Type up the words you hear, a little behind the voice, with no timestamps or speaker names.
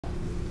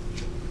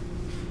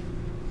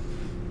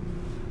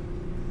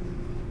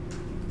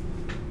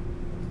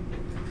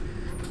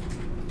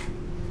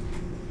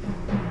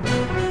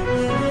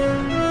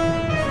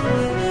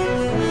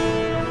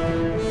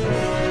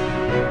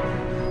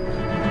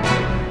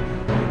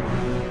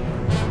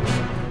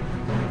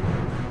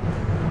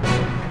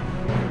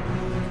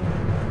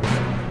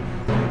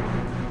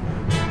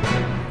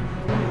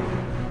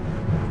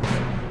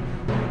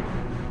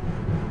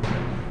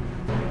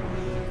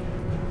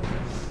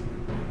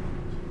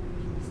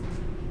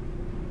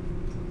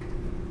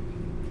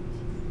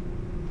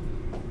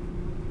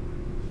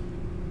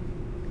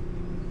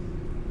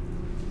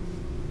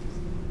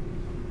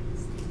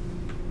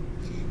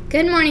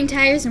Good morning,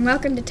 Tigers, and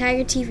welcome to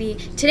Tiger TV.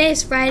 Today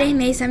is Friday,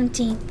 May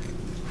 17th.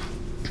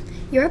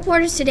 Your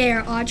reporters today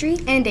are Audrey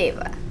and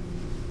Ava.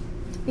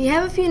 We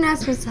have a few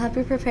announcements to help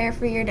you prepare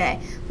for your day.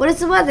 What is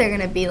the weather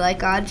going to be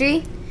like,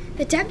 Audrey?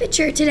 The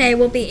temperature today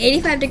will be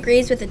 85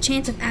 degrees with a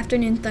chance of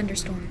afternoon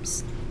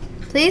thunderstorms.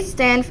 Please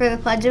stand for the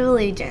Pledge of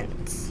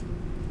Allegiance.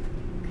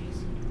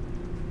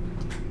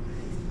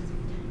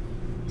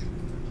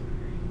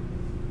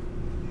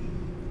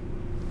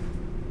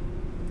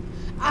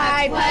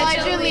 I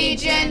pledge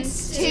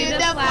allegiance to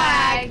the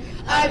flag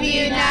of the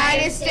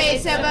United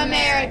States of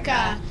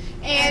America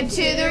and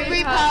to the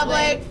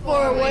republic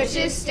for which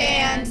it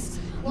stands,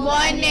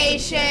 one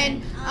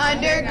nation,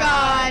 under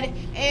God,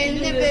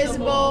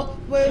 indivisible,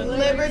 with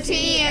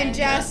liberty and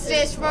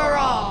justice for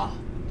all.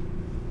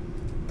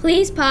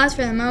 Please pause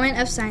for the moment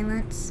of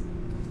silence.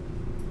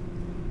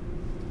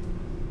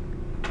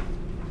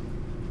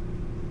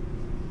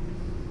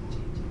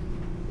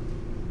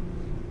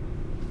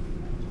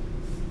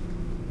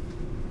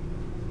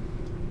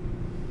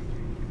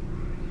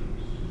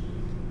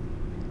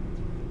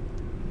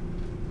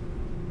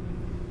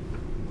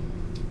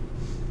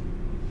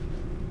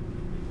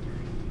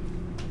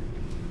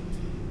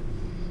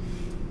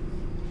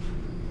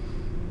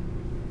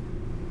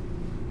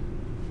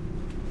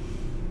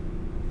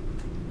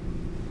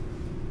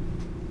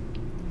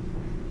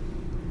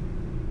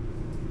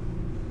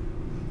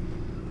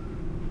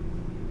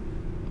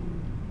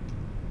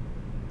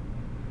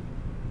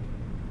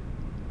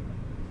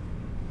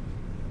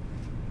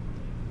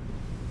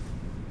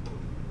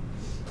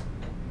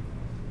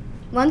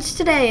 Lunch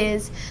today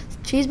is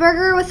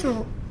cheeseburger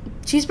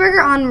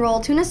on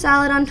roll, tuna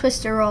salad on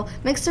twister roll,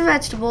 mix of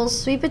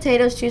vegetables, sweet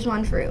potatoes, choose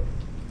one fruit.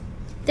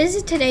 This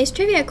is today's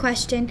trivia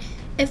question.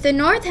 If the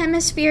North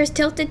Hemisphere is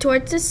tilted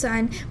towards the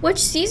sun, which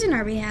season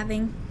are we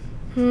having?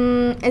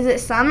 Is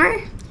it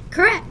summer?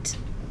 Correct.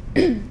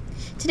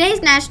 Today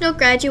is National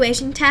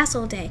Graduation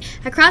Tassel Day.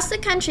 Across the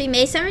country,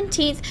 May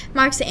 17th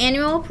marks the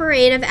annual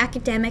parade of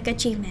academic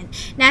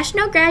achievement.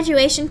 National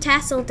Graduation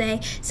Tassel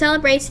Day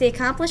celebrates the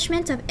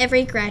accomplishments of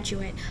every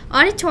graduate.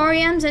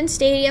 Auditoriums and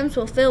stadiums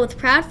will fill with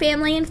proud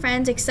family and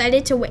friends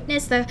excited to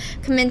witness the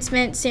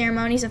commencement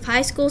ceremonies of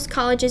high schools,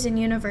 colleges, and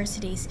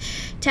universities.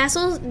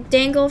 Tassels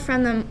dangle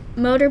from the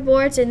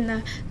mortarboards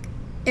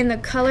in the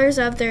colors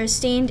of their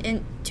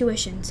esteemed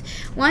tuitions.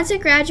 Once a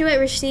graduate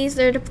receives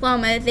their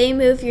diploma, they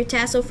move your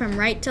tassel from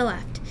right to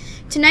left.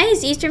 Tonight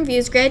is Eastern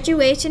View's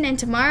graduation, and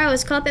tomorrow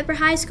is Culpeper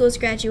High School's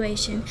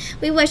graduation.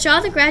 We wish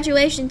all the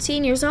graduation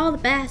seniors all the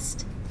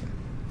best.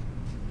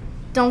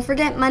 Don't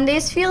forget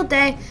Monday's field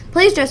day.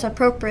 Please dress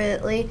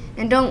appropriately,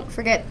 and don't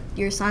forget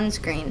your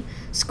sunscreen.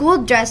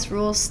 School dress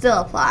rules still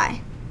apply.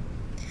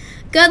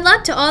 Good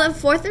luck to all the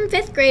 4th and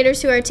 5th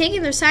graders who are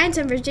taking their science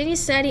and Virginia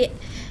Study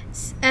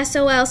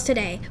SOLs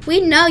today.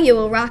 We know you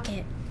will rock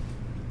it.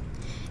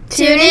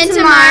 Tune in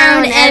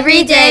tomorrow and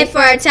every day for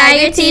our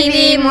Tiger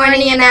TV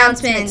morning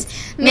announcements.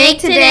 Make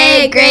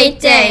today a great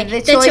day.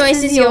 The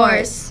choice is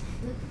yours.